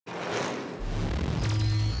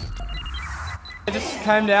It just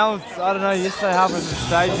came down with, I don't know, yesterday halfway through the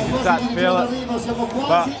stage you can start to feel it,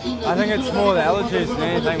 but I think it's more the allergies than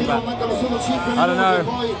anything, but I don't know,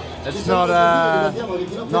 it's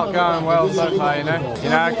not going well so far, you know.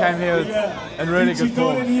 I came here in really good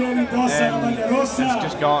form, and it's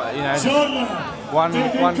just got, just one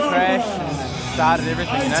crash and started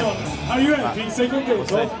everything, but we'll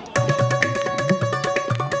see.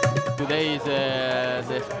 Today is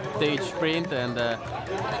the stage sprint, and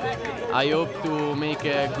I hope to make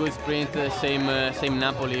a good sprint, same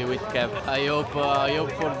Napoli with Kev. I hope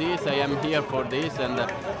for this. I am here for this, and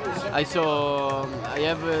I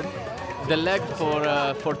have the leg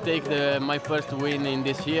for take my first win in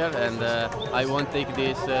this year, and I won't take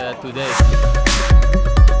this today.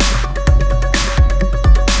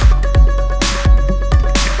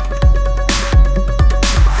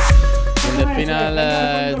 In the final,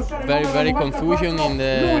 very confusion in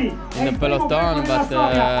the peloton, but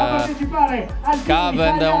Cav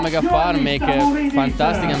and Omega Farm make a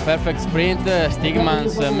fantastic and perfect sprint.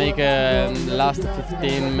 Stigmans make last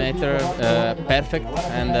 15 meters perfect,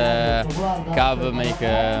 and Cav make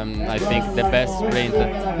I think the best sprint.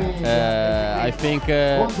 I think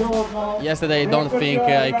yesterday I don't think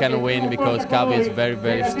I can win because Cav is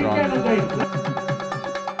very strong.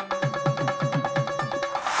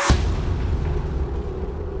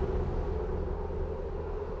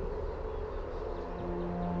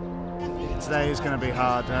 Today is going to be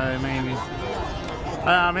hard. I mean,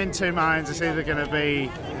 I'm in two minds. It's either going to be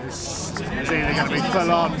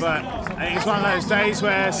full on, but I think it's one of those days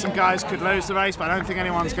where some guys could lose the race, but I don't think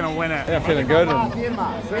anyone's going to win it. Yeah, feeling good, and I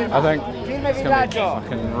think it's going to be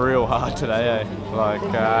fucking real hard today. Like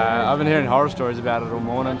I've been hearing horror stories about it all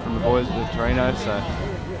morning from the boys at the Torino, so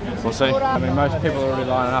we'll see. I mean, most people are already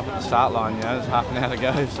lining up at the start line. There's half an hour to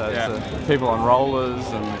go, so it's people on rollers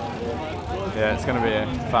and. Yeah, it's going to be a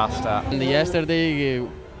fast start. And yesterday,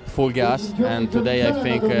 full gas, and today I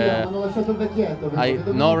think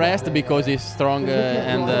no rest because it's strong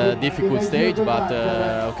and difficult stage, but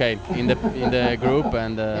okay, in the group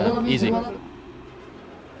and easy. I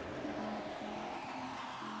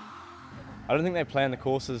don't think they plan the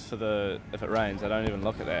courses for if it rains. I don't even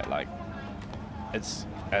look at that. Like, it's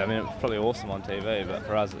probably awesome on TV, but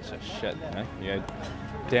for us it's just shit. You go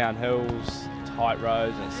down hills, tight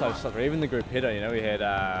roads, and it's so slippery. Even the group header, we had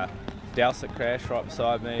Dowsett crash right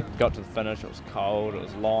beside me. Got to the finish, it was cold, it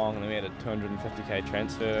was long, and then we had a 250k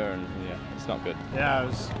transfer, and yeah, it's not good. Yeah, it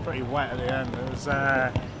was pretty wet at the end. It was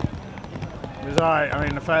alright. I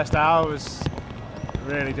mean, the first hour was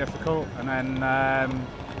really difficult, and then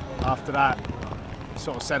after that, it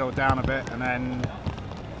sort of settled down a bit, and then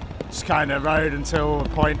just kind of rode until a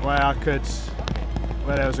point where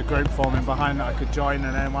there was a group forming behind that I could join,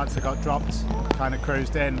 and then once I got dropped, kind of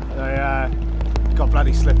cruised in. They got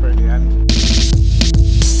bloody slippery at the end.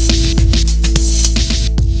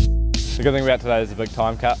 The good thing about today is the big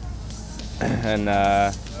time cut, and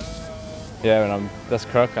yeah, when I'm this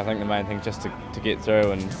crook, I think the main thing is just to get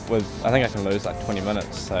through, and I think I can lose like 20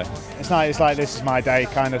 minutes. So it's like this is my day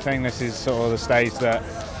kind of thing. This is sort of the stage that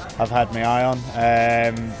I've had my eye on.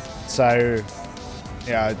 So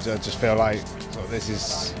yeah, I just feel like this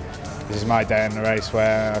is my day in the race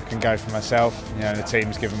where I can go for myself. The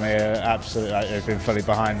team's given me they've been fully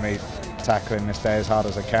behind me, tackling this day as hard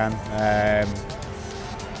as I can,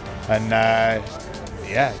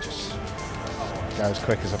 yeah, just go as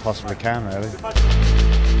quick as I possibly can, really.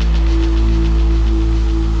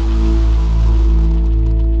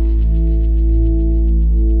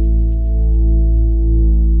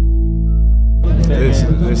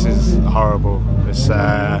 This is horrible. It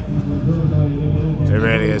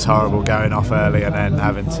really is horrible going off early and then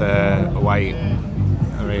having to wait.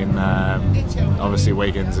 I mean, obviously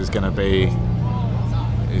Wiggins is going to be.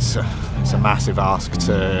 It's a massive ask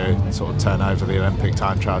to sort of turn over the Olympic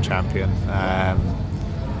time trial champion,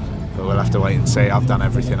 but we'll have to wait and see. I've done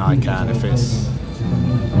everything I can. If it's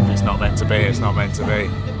not meant to be, it's not meant to be.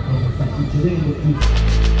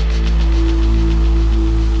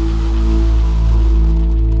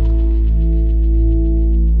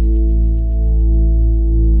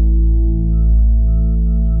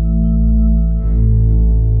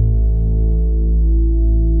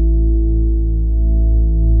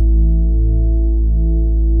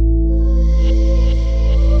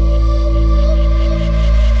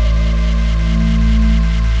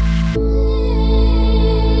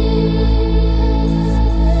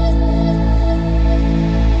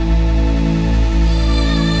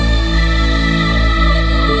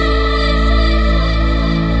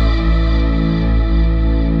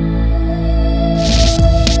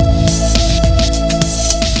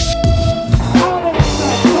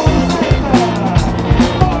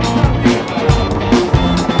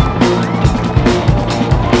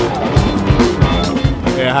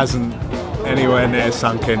 hasn't anywhere near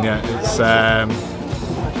sunk in yet.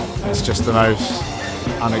 It's just the most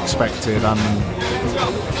unexpected,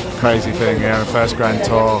 crazy thing here. A first Grand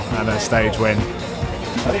Tour and a stage win.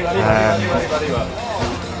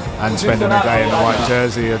 And spending a day in the white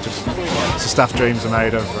jersey, it's the stuff dreams are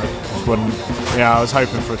made of. Just wouldn't, I was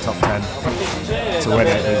hoping for a top 10. To win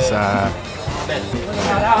it is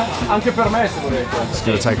it's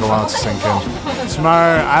going to take a while to sink in.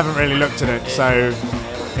 Tomorrow, I haven't really looked at it, so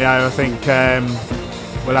I think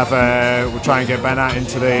we'll try and get Bennett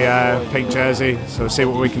into the pink jersey, so we'll see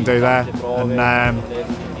what we can do there. And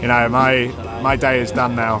my day is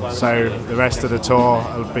done now, so the rest of the tour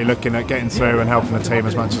I'll be looking at getting through and helping the team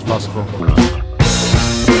as much as possible.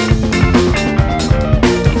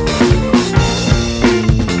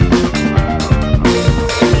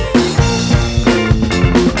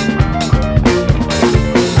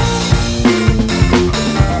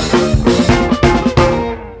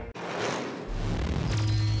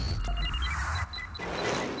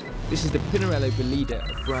 This is the Pinarello Bolida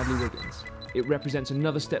of Bradley Wiggins. It represents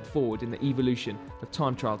another step forward in the evolution of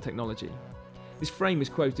time trial technology. This frame is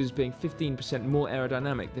quoted as being 15% more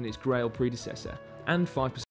aerodynamic than its Grail predecessor and 5%